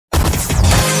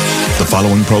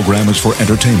following program is for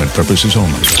entertainment purposes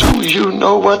only. Do you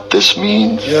know what this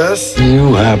means? Yes.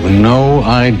 You have no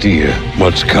idea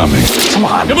what's coming. Come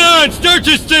on, start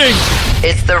this thing!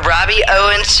 It's the Robbie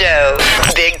Owens Show.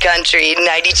 Big Country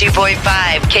 92.5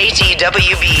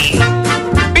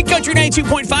 KTWB. Big Country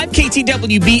 92.5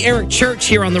 KTWB. Eric Church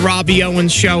here on the Robbie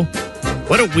Owens Show.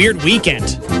 What a weird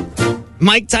weekend.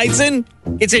 Mike Tyson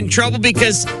gets in trouble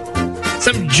because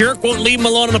some jerk won't leave him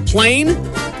alone on a plane.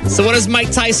 So what does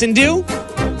Mike Tyson do?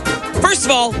 First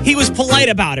of all, he was polite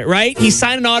about it, right? He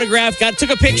signed an autograph, took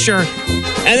a picture,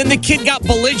 and then the kid got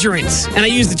belligerent. And I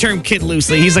use the term kid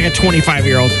loosely. He's like a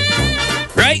 25-year-old.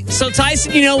 Right? So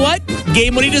Tyson, you know what? Gave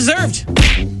him what he deserved.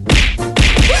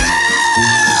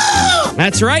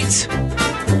 That's right.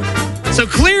 So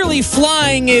clearly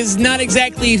flying is not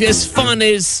exactly as fun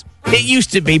as it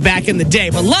used to be back in the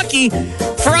day. But lucky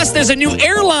for us, there's a new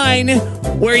airline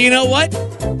where, you know what?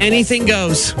 Anything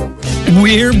goes.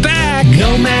 We're back.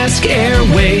 No Mask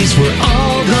Airways. We're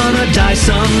all gonna die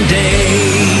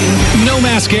someday. No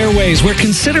Mask Airways, where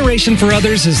consideration for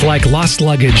others is like lost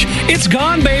luggage. It's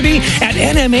gone, baby. At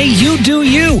NMA, you do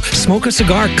you. Smoke a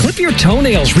cigar, clip your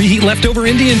toenails, reheat leftover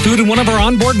Indian food in one of our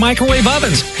onboard microwave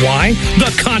ovens. Why?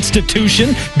 The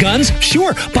Constitution. Guns?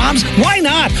 Sure. Bombs? Why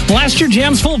not? Blast your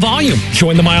jams full volume.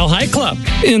 Join the Mile High Club.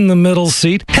 In the middle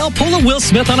seat. Hell, pull a Will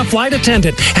Smith on a flight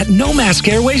attendant. At No Mask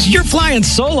Airways, you're flying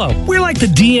solo. We're like the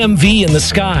DMV in the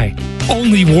sky.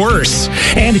 Only worse.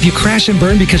 And if you crash and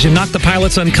burn because you knocked the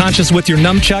pilots unconscious with your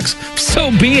nunchucks, so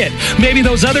be it. Maybe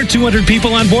those other 200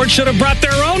 people on board should have brought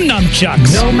their own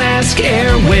nunchucks. No Mask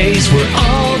Airways, we're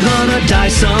all gonna die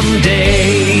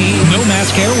someday. No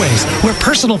Mask Airways, where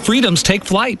personal freedoms take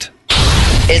flight.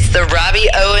 It's the Robbie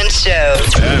Owens Show.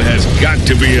 That has got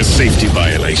to be a safety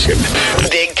violation.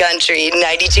 Big Country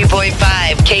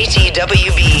 92.5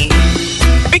 KTWB.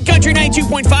 Big Country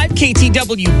 92.5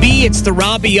 KTWB. It's the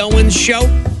Robbie Owens Show.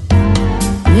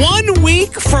 1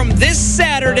 week from this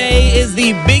Saturday is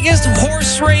the biggest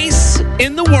horse race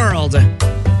in the world.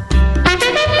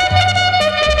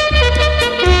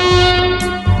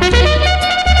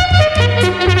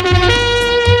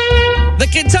 The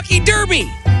Kentucky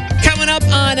Derby coming up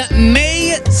on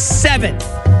May 7th.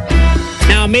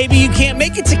 Now, maybe you can't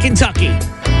make it to Kentucky.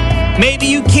 Maybe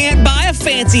you can't buy a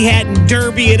fancy hat and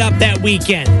derby it up that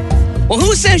weekend. Well,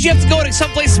 who says you have to go to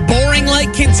someplace boring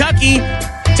like Kentucky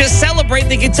to celebrate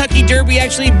the Kentucky Derby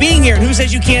actually being here? And who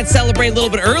says you can't celebrate a little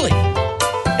bit early?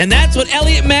 And that's what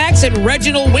Elliot Max and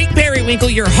Reginald Wake Periwinkle,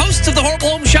 your hosts of the Horrible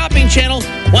Home Shopping Channel,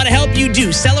 want to help you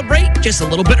do. Celebrate just a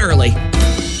little bit early.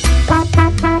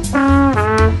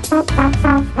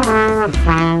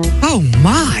 Oh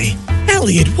my!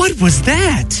 Elliot, what was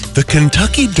that? The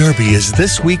Kentucky Derby is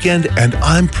this weekend and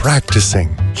I'm practicing.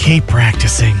 Keep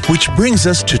practicing. Which brings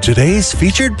us to today's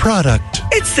featured product.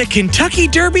 It's the Kentucky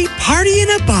Derby Party in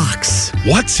a Box.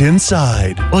 What's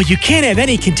inside? Well, you can't have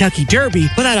any Kentucky Derby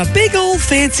without a big old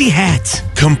fancy hat.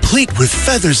 Complete with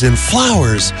feathers and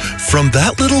flowers. From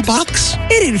that little box?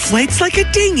 It inflates like a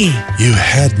dinghy. You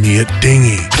had me at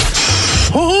dinghy.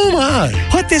 Oh my!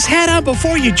 Put this hat on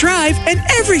before you drive, and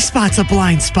every spot's a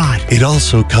blind spot. It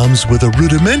also comes with a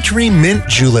rudimentary mint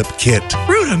julep kit.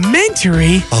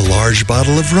 Rudimentary? A large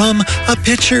bottle of rum, a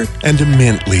pitcher, and a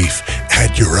mint leaf.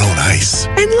 Add your own ice.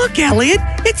 And look, Elliot,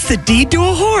 it's the deed to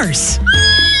a horse.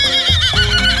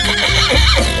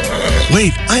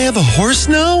 Wait, I have a horse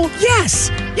now?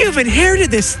 Yes! You've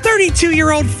inherited this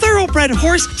 32-year-old thoroughbred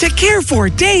horse to care for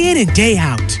day in and day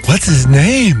out. What's his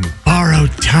name?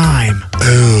 Borrowed time.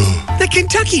 Ooh. The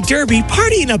Kentucky Derby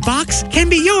Party in a Box can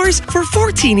be yours for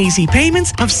 14 easy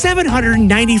payments of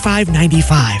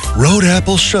 $795.95. Road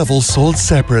apple shovels sold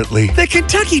separately. The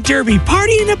Kentucky Derby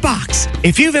Party in a Box.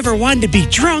 If you've ever wanted to be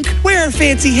drunk, wear a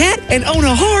fancy hat, and own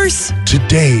a horse,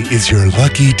 today is your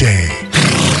lucky day.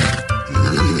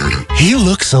 He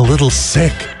looks a little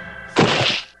sick.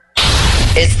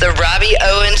 It's the Robbie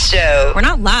Owens Show. We're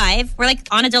not live. We're like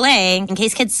on a delay in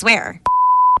case kids swear.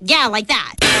 Yeah, like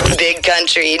that. Big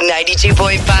Country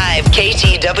 92.5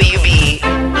 KTWB.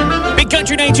 Big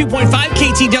Country 92.5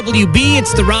 KTWB.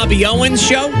 It's the Robbie Owens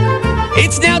Show.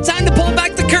 It's now time to pull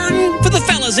back the curtain for the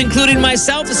fellas, including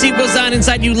myself, to see what goes on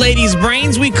inside you ladies'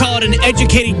 brains. We call it an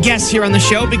educated guess here on the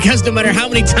show because no matter how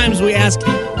many times we ask,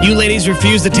 you ladies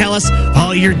refuse to tell us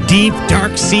all your deep,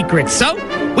 dark secrets. So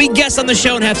we guess on the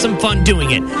show and have some fun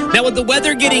doing it. Now, with the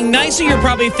weather getting nicer, you're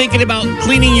probably thinking about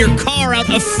cleaning your car out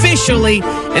officially,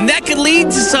 and that could lead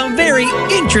to some very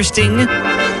interesting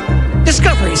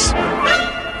discoveries.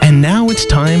 And now it's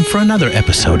time for another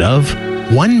episode of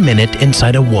 1 Minute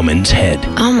Inside a Woman's Head.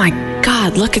 Oh my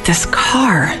God, look at this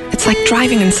car. It's like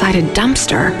driving inside a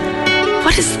dumpster.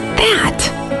 What is that?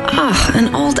 Ugh,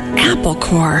 an old apple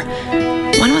core.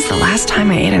 When was the last time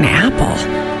I ate an apple?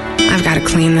 I've got to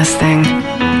clean this thing.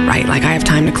 Right, like I have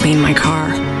time to clean my car.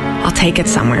 I'll take it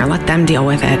somewhere, let them deal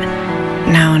with it.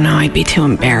 No, I'd be too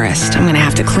embarrassed. I'm going to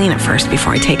have to clean it first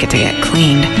before I take it to get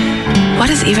cleaned. What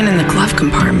is even in the glove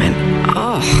compartment?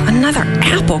 Oh, another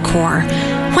apple core.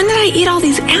 When did I eat all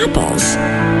these apples?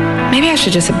 Maybe I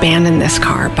should just abandon this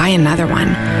car, buy another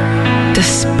one.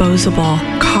 Disposable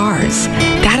cars.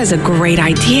 That is a great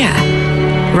idea.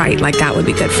 Right, like that would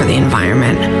be good for the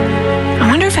environment. I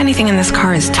wonder if anything in this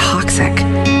car is toxic.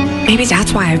 Maybe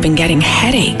that's why I've been getting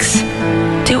headaches.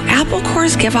 Do apple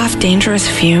cores give off dangerous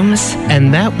fumes?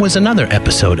 And that was another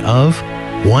episode of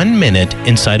 1 Minute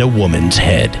Inside a Woman's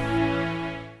Head.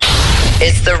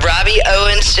 It's the Robbie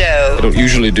Owens Show. I don't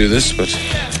usually do this, but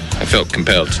I felt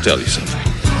compelled to tell you something.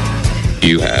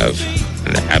 You have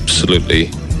an absolutely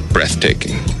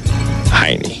breathtaking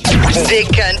hiney. Big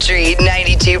Country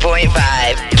 92.5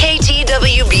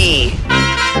 KTWB.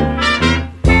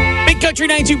 Big Country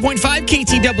 92.5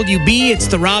 KTWB. It's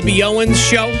the Robbie Owens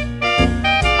Show.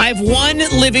 I have one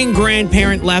living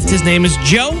grandparent left. His name is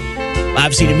Joe.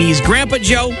 Obviously, to me, he's Grandpa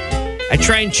Joe. I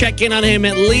try and check in on him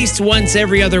at least once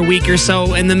every other week or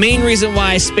so. And the main reason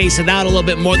why I space it out a little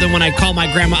bit more than when I call my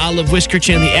grandma Olive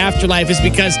Whiskerchin in the afterlife is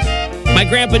because my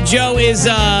Grandpa Joe is,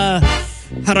 how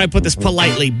do I put this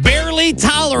politely? Barely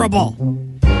tolerable.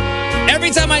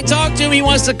 Every time I talk to him, he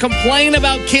wants to complain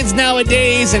about kids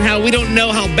nowadays and how we don't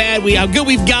know how good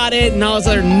we've got it and all this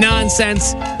other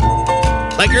nonsense.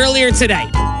 Like earlier today,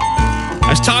 I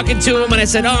was talking to him and I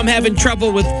said, I'm having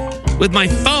trouble with my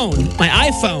phone, my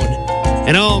iPhone.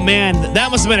 And oh man,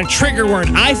 that must have been a trigger word.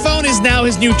 iPhone is now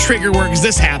his new trigger word because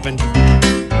this happened.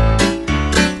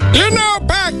 You know,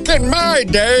 back in my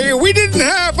day, we didn't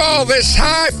have all this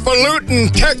highfalutin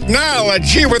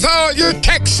technology with all your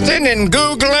texting and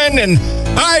Googling and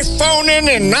iPhoning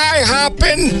and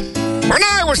iHopping. When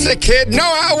I was a kid,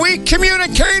 know how we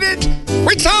communicated?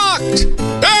 We talked.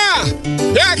 Yeah,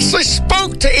 you actually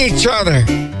spoke to each other.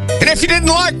 And if you didn't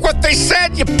like what they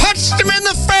said, you punched them in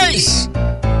the face.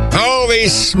 All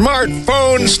these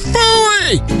smartphones,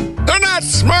 phooey! They're not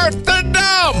smart, they're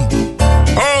dumb.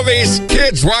 All these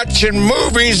kids watching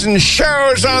movies and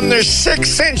shows on their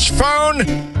 6-inch phone.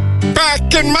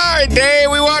 Back in my day,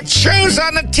 we watched shows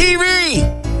on the TV.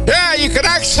 Yeah, you could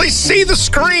actually see the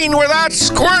screen without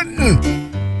squinting.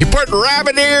 You put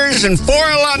rabbit ears and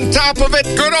foil on top of it,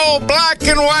 good old black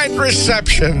and white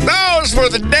reception. Those were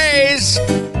the days.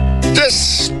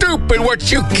 Just stupid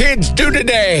what you kids do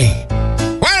today.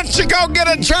 Why don't you go get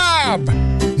a job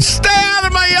and stay out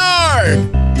of my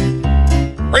yard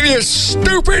with your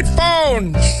stupid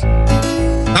phones?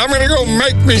 I'm gonna go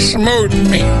make me some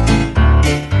oatmeal.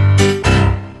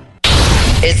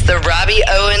 It's the Robbie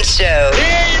Owens Show.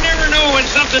 Yeah, you never know when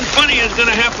something funny is going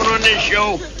to happen on this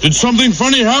show. Did something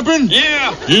funny happen?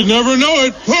 Yeah. You'd never know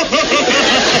it.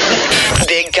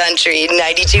 Big Country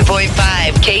 92.5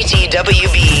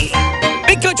 KTWB.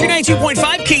 Big Country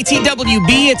 92.5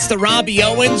 KTWB. It's the Robbie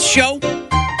Owens Show.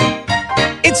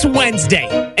 It's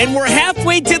Wednesday, and we're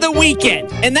halfway to the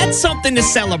weekend, and that's something to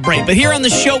celebrate. But here on the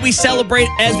show, we celebrate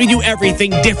as we do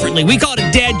everything differently. We call it a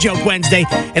Dad Joke Wednesday,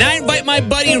 and I invite my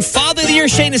buddy and father of the year,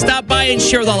 Shane, to stop by and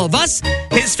share with all of us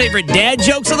his favorite dad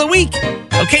jokes of the week.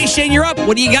 Okay, Shane, you're up.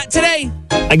 What do you got today?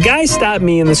 A guy stopped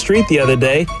me in the street the other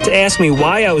day to ask me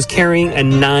why I was carrying a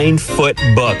 9-foot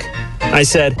book. I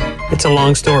said, it's a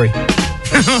long story.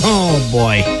 Oh,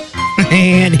 boy.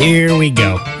 And here we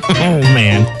go. Oh,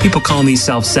 man. People call me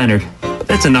self-centered, but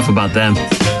that's enough about them.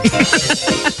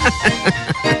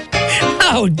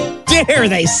 How dare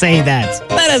they say that?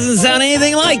 That doesn't sound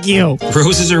anything like you.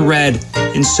 Roses are red,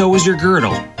 and so is your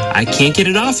girdle. I can't get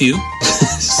it off you,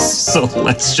 so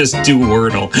let's just do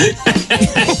Wordle.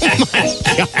 Oh, my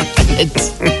God.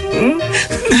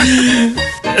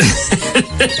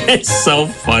 It's so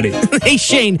funny. Hey,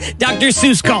 Shane, Dr.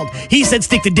 Seuss called. He said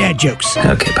stick to dad jokes.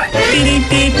 Okay, bye.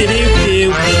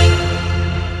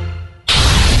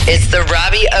 It's the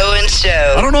Robbie Owens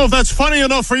Show. I don't know if that's funny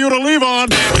enough for you to leave on.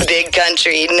 Big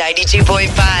Country 92.5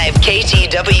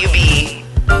 KTWB.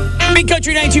 Big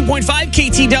Country 92.5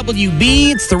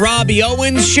 KTWB. It's the Robbie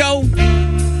Owens Show.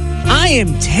 I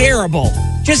am terrible,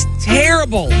 just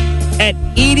terrible at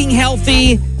eating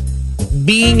healthy,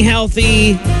 being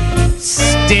healthy,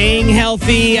 staying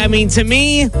healthy. I mean, to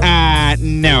me,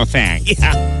 no thanks.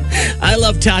 Yeah. I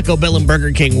love Taco Bell and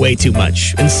Burger King way too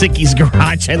much. And Sicky's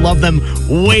Garage, I love them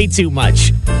way too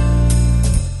much.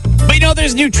 But,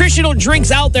 there's nutritional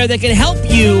drinks out there that can help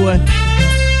you,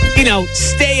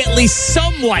 stay at least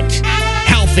somewhat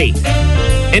healthy.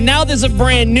 And now there's a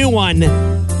brand new one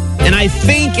And I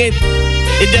think it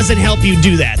doesn't help you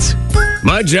do that.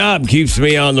 My job keeps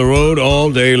me on the road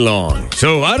all day long,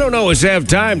 so I don't always have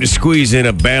time to squeeze in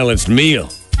a balanced meal.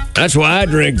 That's why I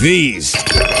drink these.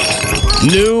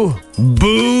 New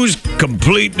Booze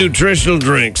Complete Nutritional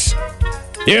Drinks.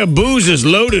 Yeah, Booze is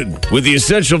loaded with the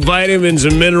essential vitamins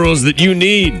and minerals that you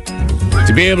need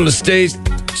to be able to stay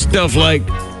stuff like,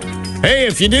 hey,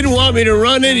 if you didn't want me to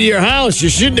run into your house, you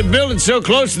shouldn't have built it so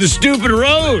close to the stupid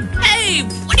road. Hey,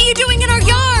 what are you doing in our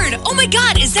yard? Oh my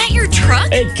God, is that your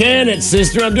truck? Hey, can it,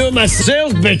 sister? I'm doing my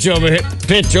sales pitch over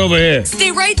here.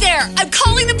 Stay right there. I'm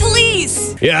calling the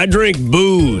police. Yeah, I drink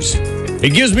booze.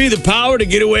 It gives me the power to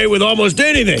get away with almost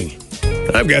anything.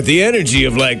 I've got the energy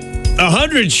of like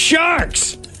 100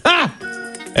 sharks. Ha!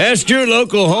 Ask your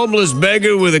local homeless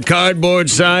beggar with a cardboard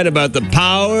sign about the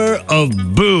power of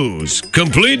booze.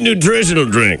 Complete nutritional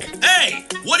drink. Hey,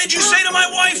 what did you say to my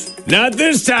wife? Not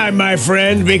this time, my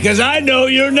friend, because I know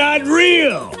you're not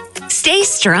real. Stay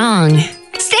strong,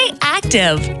 stay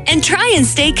active, and try and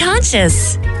stay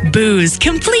conscious. Booze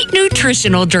Complete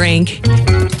Nutritional Drink.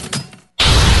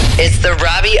 It's the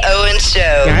Robbie Owens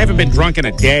Show. I haven't been drunk in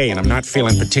a day, and I'm not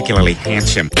feeling particularly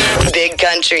handsome. Big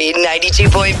Country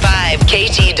 92.5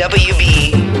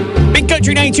 KTWB. Big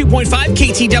Country 92.5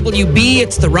 KTWB.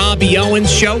 It's the Robbie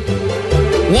Owens Show.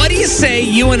 What do you say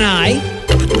you and I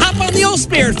hop on the old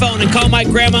spirit phone and call my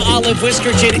grandma Olive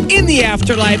Whiskerchin in the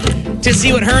afterlife to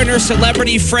see what her and her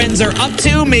celebrity friends are up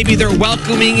to? Maybe they're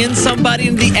welcoming in somebody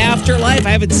in the afterlife. I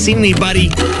haven't seen anybody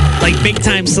like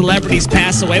big-time celebrities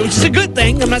pass away, which is a good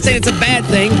thing. I'm not saying it's a bad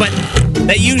thing, but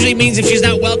that usually means if she's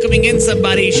not welcoming in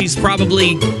somebody, she's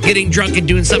probably getting drunk and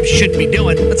doing something she shouldn't be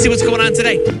doing. Let's see what's going on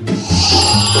today.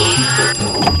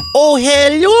 Oh,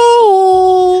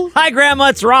 hello. Hi, Grandma.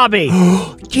 It's Robbie.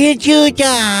 Did you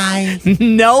die?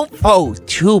 Nope. Oh,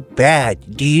 too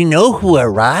bad. Do you know who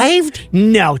arrived?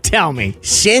 No, tell me.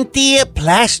 Cynthia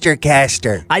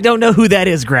Plastercaster. I don't know who that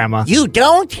is, Grandma. You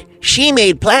don't? She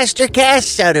made plaster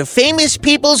casts out of famous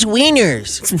people's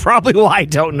wieners. That's probably why I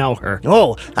don't know her.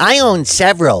 Oh, I own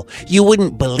several. You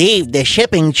wouldn't believe the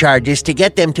shipping charges to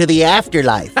get them to the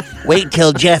afterlife. Wait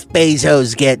till Jeff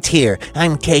Bezos gets here.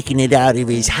 I'm taking it out of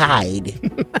his hide.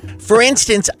 For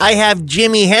instance, I have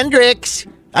Jimi Hendrix.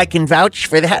 I can vouch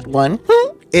for that one.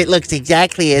 It looks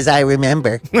exactly as I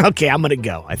remember. Okay, I'm gonna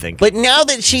go, I think. But now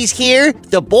that she's here,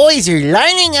 the boys are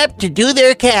lining up to do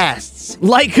their casts.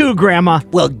 Like who, Grandma?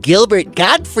 Well, Gilbert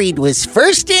Gottfried was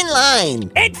first in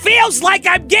line. It feels like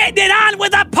I'm getting it on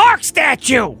with a park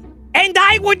statue. And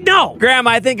I would know.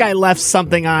 Grandma, I think I left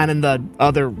something on in the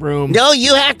other room. No,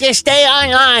 you have to stay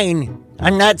online.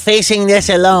 I'm not facing this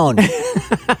alone.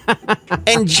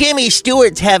 And Jimmy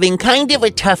Stewart's having kind of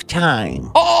a tough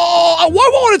time. Oh, why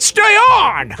won't it stay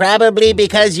on? Probably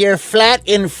because you're flat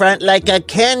in front like a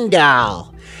Ken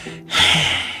doll.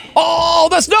 Oh,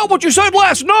 that's not what you said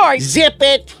last night. Zip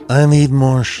it. I need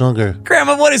more sugar.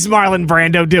 Grandma, what is Marlon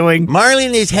Brando doing?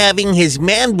 Marlon is having his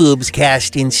man boobs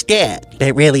cast instead.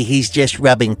 But really, he's just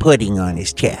rubbing pudding on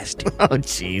his chest. Oh,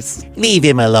 jeez. Leave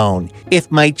him alone. If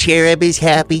my cherub is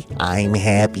happy, I'm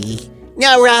happy.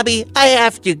 Now, Robbie, I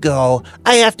have to go.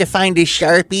 I have to find a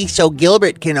Sharpie so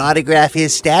Gilbert can autograph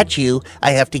his statue.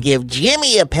 I have to give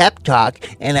Jimmy a pep talk,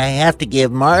 and I have to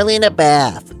give Marlon a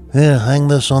bath. Here, hang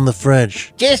this on the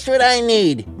fridge. Just what I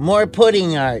need. More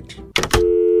pudding art.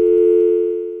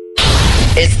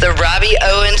 It's the Robbie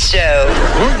Owens Show.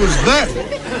 What was that?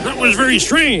 That was very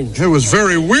strange. It was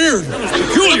very weird. It was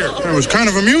peculiar. It was kind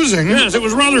of amusing. Yes, it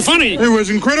was rather funny. It was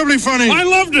incredibly funny. I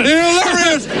loved it.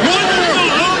 Hilarious.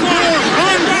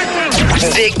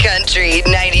 Big Country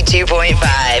 92.5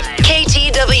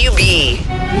 KTWB.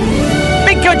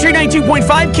 Big Country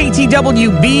 92.5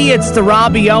 KTWB. It's the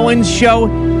Robbie Owens Show.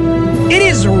 It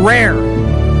is rare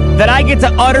that I get to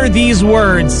utter these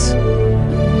words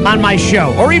on my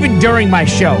show, or even during my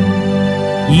show.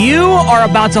 You are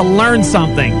about to learn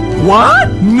something. What?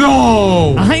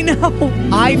 No. I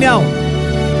know.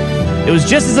 It was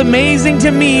just as amazing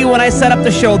to me when I set up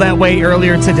the show that way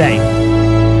earlier today.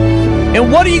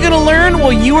 And what are you going to learn?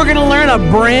 Well, you are going to learn a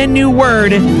brand new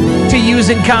word to use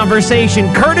in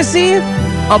conversation, courtesy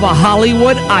of a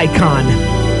Hollywood icon.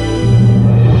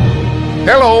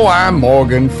 Hello, I'm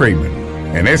Morgan Freeman,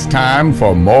 and it's time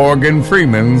for Morgan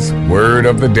Freeman's Word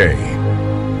of the Day.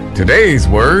 Today's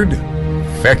word,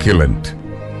 feculent.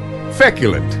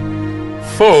 Feculent,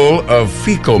 full of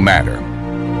fecal matter.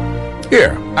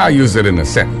 Here, I'll use it in a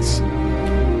sentence.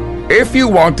 If you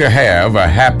want to have a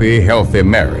happy, healthy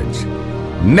marriage,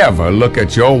 never look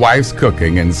at your wife's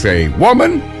cooking and say,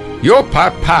 "Woman, your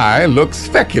pot pie looks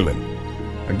feculent."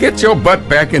 Get your butt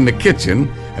back in the kitchen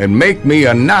and make me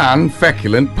a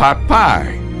non-feculent pot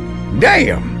pie.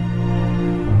 Damn!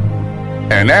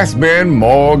 And that's been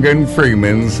Morgan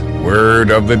Freeman's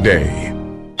Word of the Day.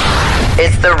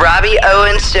 It's the Robbie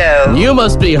Owens Show. You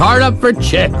must be hard up for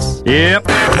chicks. Yep.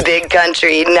 Big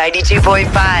Country 92.5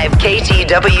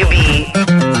 KTWB.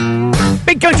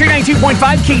 Big Country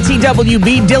 92.5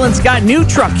 KTWB. Dylan's got new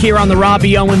truck here on the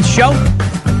Robbie Owens Show.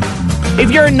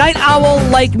 If you're a night owl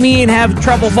like me and have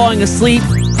trouble falling asleep,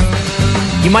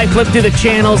 you might flip through the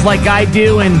channels like I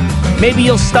do, and maybe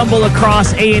you'll stumble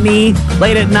across A&E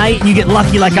late at night and you get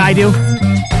lucky like I do.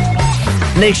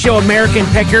 And they show American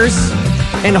Pickers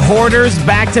and Hoarders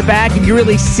back to back, and you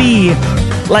really see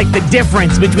like the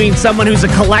difference between someone who's a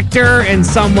collector and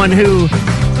someone who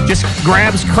just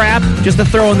grabs crap just to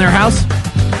throw in their house.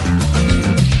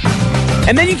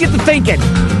 And then you get to thinking,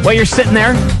 while you're sitting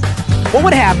there, what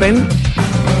would happen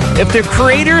if the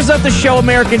creators of the show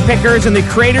American Pickers and the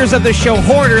creators of the show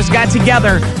Hoarders got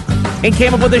together and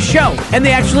came up with a show? And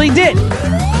they actually did.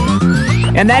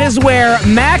 And that is where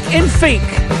Mac and Fink,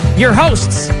 your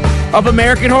hosts of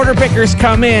American Hoarder Pickers,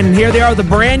 come in. And here they are, the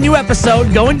brand new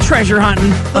episode, going treasure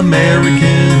hunting.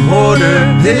 American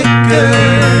Hoarder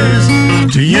Pickers.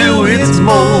 To you it's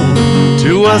mold,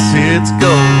 to us it's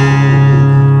gold.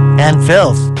 And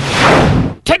filth.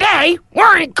 Today,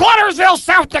 we're in Cluttersville,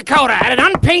 South Dakota at an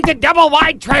unpainted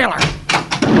double-wide trailer.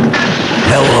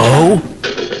 Hello?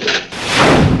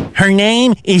 Her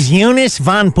name is Eunice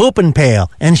von Poopenpale,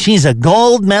 and she's a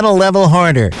gold medal level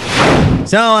hoarder.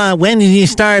 So, when did you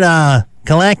start,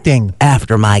 collecting?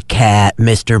 After my cat,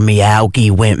 Mr. Meowgie,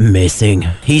 went missing.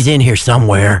 He's in here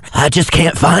somewhere. I just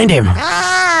can't find him.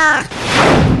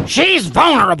 She's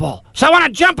vulnerable, so I want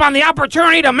to jump on the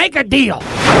opportunity to make a deal.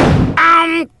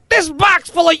 This box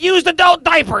full of used adult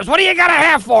diapers, what do you gotta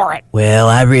have for it? Well,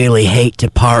 I really hate to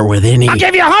part with any... I'll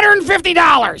give you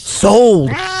 $150. Sold.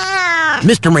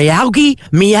 Mr. Meowgie,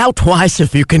 meow twice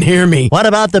if you can hear me. What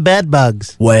about the bed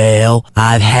bugs? Well,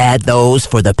 I've had those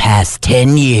for the past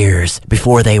 10 years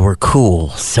before they were cool,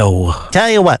 so... Tell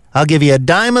you what, I'll give you a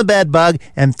dime a bed bug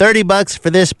and $30 for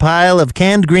this pile of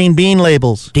canned green bean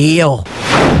labels. Deal.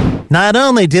 Not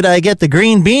only did I get the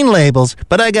green bean labels,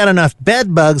 but I got enough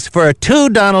bed bugs for 2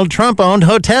 Donald Trump-owned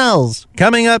hotels.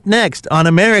 Coming up next on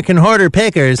American Hoarder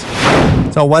Pickers.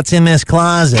 So what's in this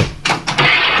closet?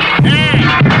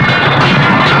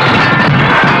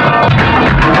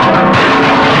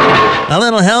 A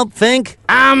little help, Fink?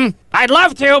 I'd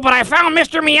love to, but I found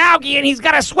Mr. Meowgie and he's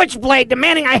got a switchblade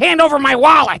demanding I hand over my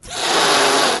wallet.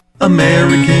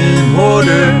 American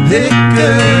Hoarder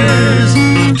Pickers.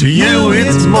 To you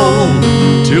it's mold,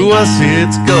 to us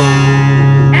it's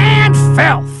gold. And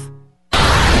filth.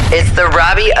 It's the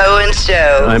Robbie Owens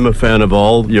Show. I'm a fan of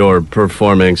all your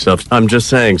performing stuff. I'm just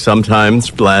saying,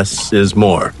 sometimes less is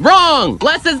more. Wrong!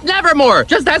 Less is never more!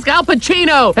 Just ask Al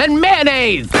Pacino and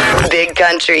mayonnaise! Big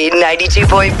Country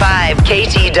 92.5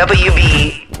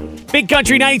 KTWB. Big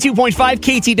Country 92.5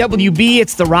 KTWB.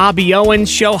 It's the Robbie Owens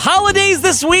Show. Holidays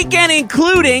this weekend,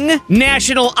 including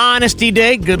National Honesty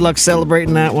Day. Good luck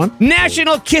celebrating that one.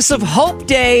 National Kiss of Hope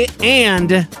Day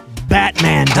and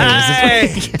Batman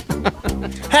Day.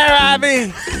 Hey,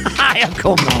 Robbie. Hi,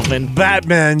 Uncle Melvin.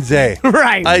 Batman Day.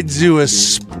 Right. I do a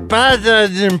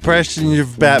spot-on impression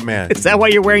of Batman. Is that why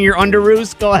you're wearing your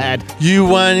underoos? Go ahead. You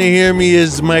want to hear me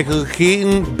as Michael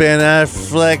Keaton, Ben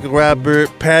Affleck, Robert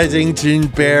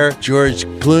Pattinson, Bear, George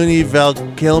Clooney, Val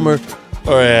Kilmer,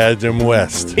 or Adam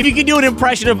West? If you can do an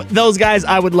impression of those guys,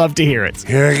 I would love to hear it.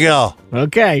 Here we go.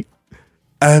 Okay.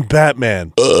 I'm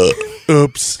Batman.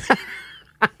 Oops.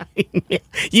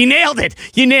 You nailed it.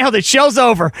 You nailed it. Show's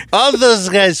over. All those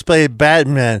guys play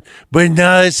Batman, but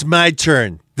now it's my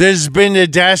turn. There's been a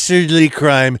dastardly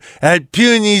crime at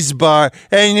Puny's bar,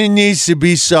 and it needs to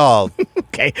be solved.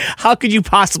 Okay, how could you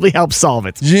possibly help solve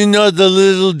it? You know the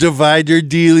little divider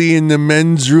dealie in the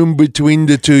men's room between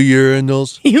the 2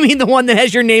 urinals? You mean the one that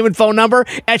has your name and phone number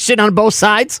etched in on both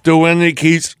sides? The one that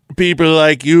keeps people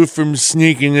like you from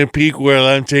sneaking a peek while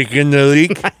I'm taking the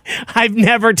leak? I've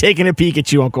never taken a peek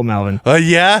at you, Uncle Melvin. Oh,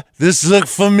 yeah? This look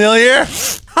familiar?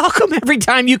 How come every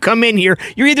time you come in here,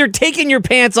 you're either taking your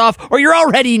pants off or you're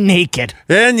already naked?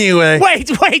 Anyway. Wait,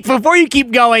 before you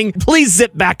keep going, please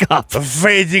zip back up.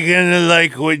 Afraid you're gonna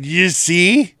like what you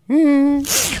see?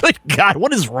 Good God,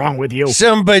 what is wrong with you?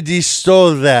 Somebody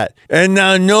stole that, and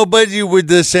now nobody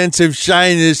with a sense of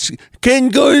shyness can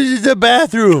go to the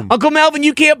bathroom. Uncle Melvin,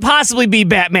 you can't possibly be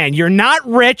Batman. You're not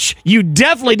rich. You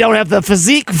definitely don't have the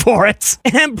physique for it.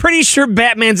 And I'm pretty sure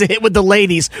Batman's a hit with the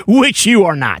ladies, which you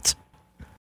are not.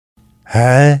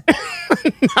 Huh?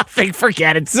 Nothing,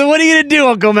 forget it. So what are you going to do,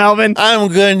 Uncle Melvin? I'm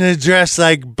going to dress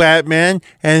like Batman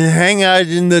and hang out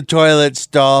in the toilet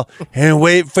stall and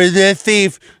wait for the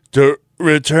thief to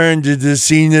return to the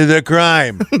scene of the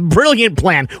crime. Brilliant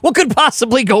plan. What could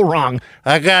possibly go wrong?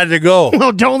 I got to go.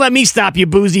 Well, don't let me stop you,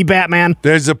 boozy Batman.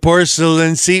 There's a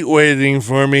porcelain seat waiting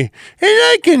for me, and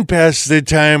I can pass the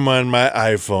time on my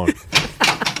iPhone.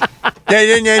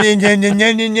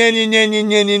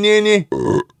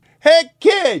 Hey,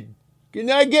 kid, can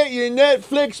I get your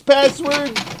Netflix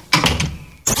password?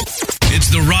 It's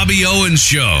the Robbie Owens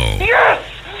Show. Yes!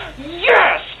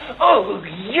 Yes! Oh,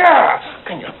 yeah!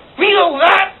 Can you feel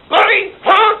that, buddy?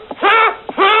 Huh?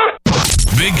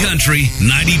 Big Country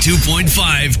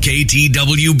 92.5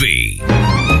 KTWB.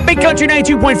 Big Country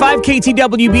 92.5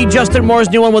 KTWB. Justin Moore's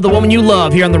new one with the woman you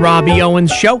love here on the Robbie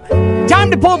Owens Show.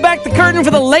 Time to pull back the curtain for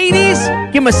the ladies.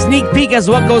 Give them a sneak peek as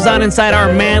to what goes on inside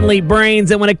our manly brains.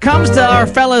 And when it comes to our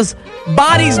fellas'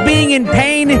 bodies being in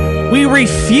pain, we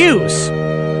refuse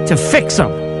to fix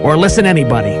them or listen to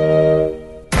anybody.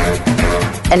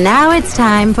 And now it's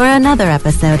time for another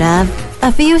episode of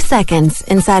A Few Seconds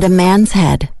Inside a Man's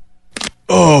Head.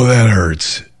 Oh, that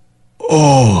hurts.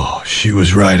 Oh, she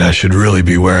was right. I should really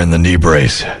be wearing the knee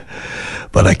brace.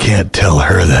 But I can't tell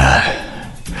her that.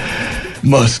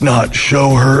 Must not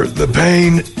show her the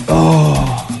pain.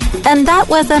 Oh. And that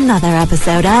was another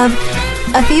episode of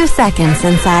A Few Seconds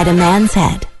Inside a Man's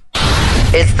Head.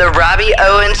 It's the Robbie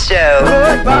Owens Show.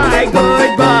 Goodbye,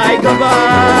 goodbye,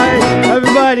 goodbye,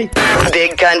 everybody.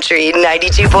 Big Country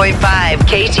 92.5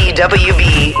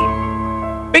 KTWB.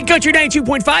 Big Country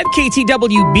 92.5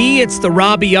 KTWB. It's the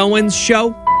Robbie Owens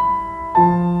Show.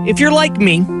 If you're like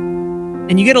me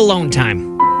and you get alone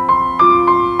time,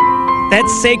 that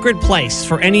sacred place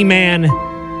for any man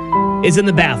is in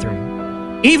the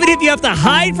bathroom. Even if you have to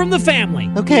hide from the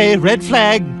family. Okay, red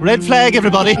flag,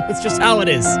 everybody. It's just how it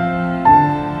is.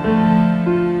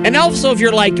 And also, if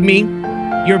you're like me,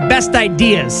 your best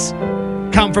ideas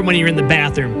come from when you're in the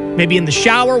bathroom. Maybe in the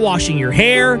shower, washing your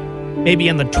hair. Maybe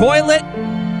in the toilet,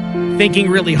 thinking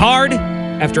really hard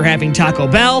after having Taco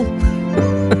Bell.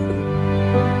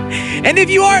 And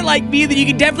if you are like me, then you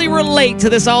can definitely relate to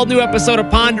this all-new episode of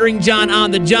Pondering John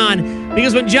on the John.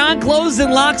 Because when John closes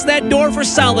and locks that door for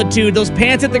solitude, those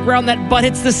pants hit the ground, that butt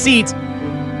hits the seat,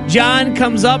 John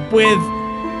comes up with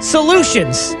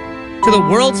solutions to the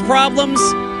world's problems,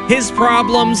 his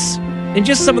problems, and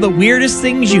just some of the weirdest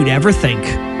things you'd ever think.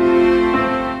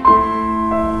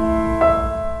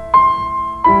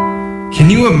 Can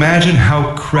you imagine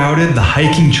how crowded the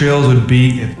hiking trails would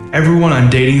be if everyone on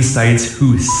dating sites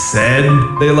who said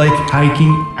they like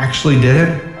hiking actually did it?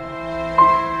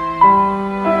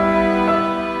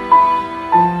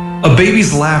 A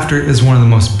baby's laughter is one of the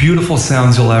most beautiful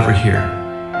sounds you'll ever hear.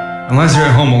 Unless you're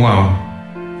at home alone,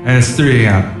 and it's 3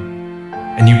 a.m.,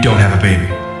 and you don't have a baby.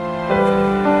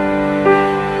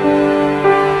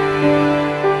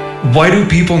 Why do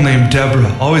people named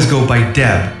Deborah always go by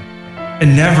Deb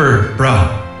and never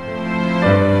Bruh?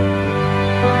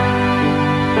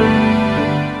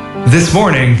 This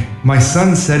morning, my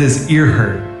son said his ear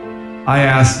hurt. I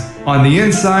asked, on the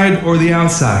inside or the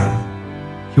outside?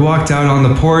 He walked out on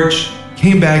the porch,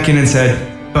 came back in and said,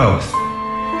 both.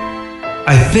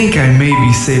 I think I may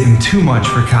be saving too much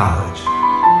for college.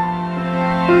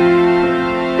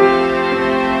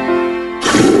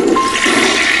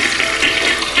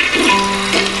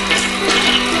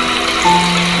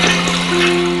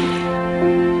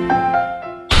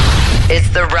 It's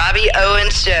the Robbie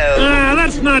Owens Show.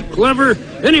 That's not clever.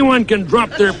 Anyone can drop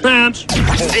their pants.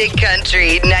 Big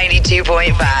Country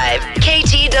 92.5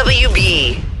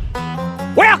 KTWB.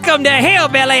 Welcome to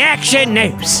Hillbilly Action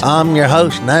News. I'm your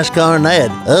host, NASCAR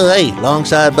Ned. Oh, hey,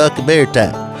 alongside Bucky Beer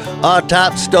Tap. Our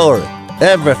top story.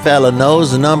 Every fella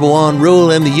knows the number one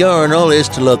rule in the urinal is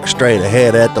to look straight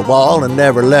ahead at the wall and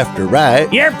never left or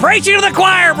right. You're preaching to the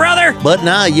choir, brother. But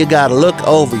now you gotta look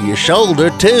over your shoulder,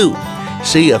 too.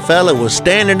 See, a fella was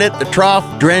standing at the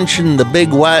trough drenching the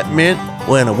big white mint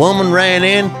when a woman ran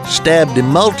in, stabbed him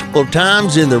multiple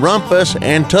times in the rumpus,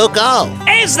 and took off.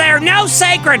 Is there no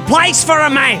sacred place for a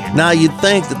man? Now, you'd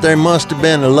think that there must have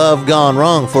been a love gone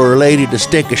wrong for a lady to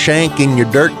stick a shank in your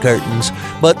dirt curtains,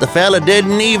 but the fella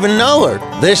didn't even know her.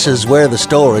 This is where the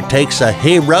story takes a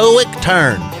heroic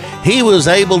turn. He was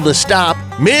able to stop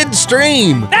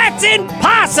midstream. That's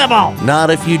impossible!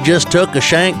 Not if you just took a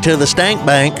shank to the stank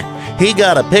bank. He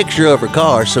got a picture of her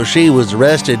car, so she was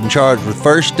arrested and charged with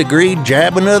first-degree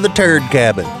jabbing of the turd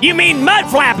cabin. You mean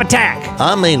mudflap attack?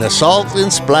 I mean assault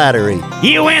and splattery.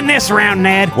 You win this round,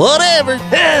 Ned. Whatever.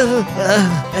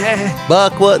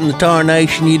 Buck, what in the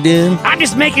tarnation you doing? I'm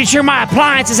just making sure my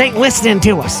appliances ain't listening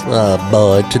to us. Oh,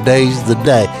 boy, today's the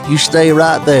day. You stay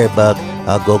right there, Buck.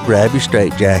 I'll go grab your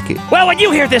straitjacket. Well, when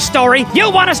you hear this story,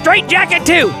 you'll want a straitjacket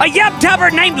too. A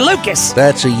yub-tubber named Lucas.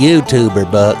 That's a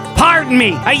YouTuber, Buck. Pardon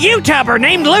me. A YouTuber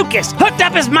named Lucas hooked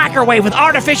up his microwave with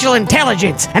artificial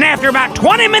intelligence, and after about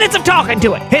 20 minutes of talking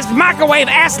to it, his microwave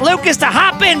asked Lucas to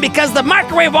hop in because the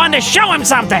microwave wanted to show him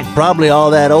something. Probably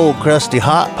all that old crusty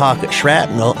Hot Pocket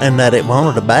shrapnel and that it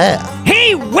wanted a bath.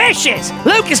 He wishes!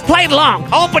 Lucas played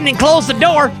along, opened and closed the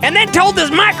door, and then told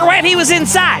his microwave he was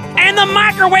inside, and the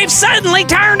microwave suddenly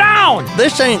turned on.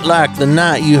 This ain't like the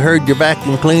night you heard your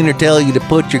vacuum cleaner tell you to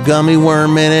put your gummy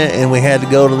worm in it and we had to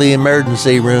go to the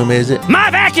emergency room, is it? My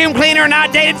vacuum cleaner and I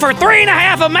dated for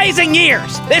 3.5 amazing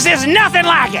years. This is nothing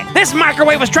like it. This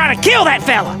microwave was trying to kill that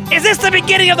fella. Is this the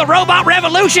beginning of the robot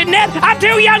revolution, Ned? I'm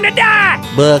too young to die.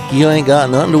 Buck, you ain't got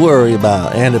nothing to worry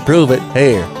about. And to prove it,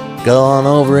 here, go on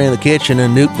over in the kitchen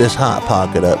and nuke this Hot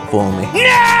Pocket up for me.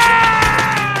 No!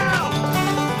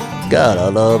 God, I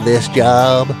love this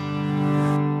job.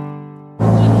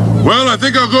 Well, I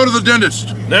think I'll go to the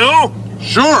dentist. No?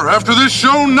 Sure, after this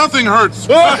show, nothing hurts.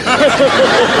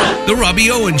 The Robbie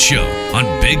Owens Show on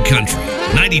Big Country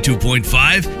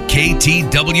 92.5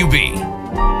 KTWB.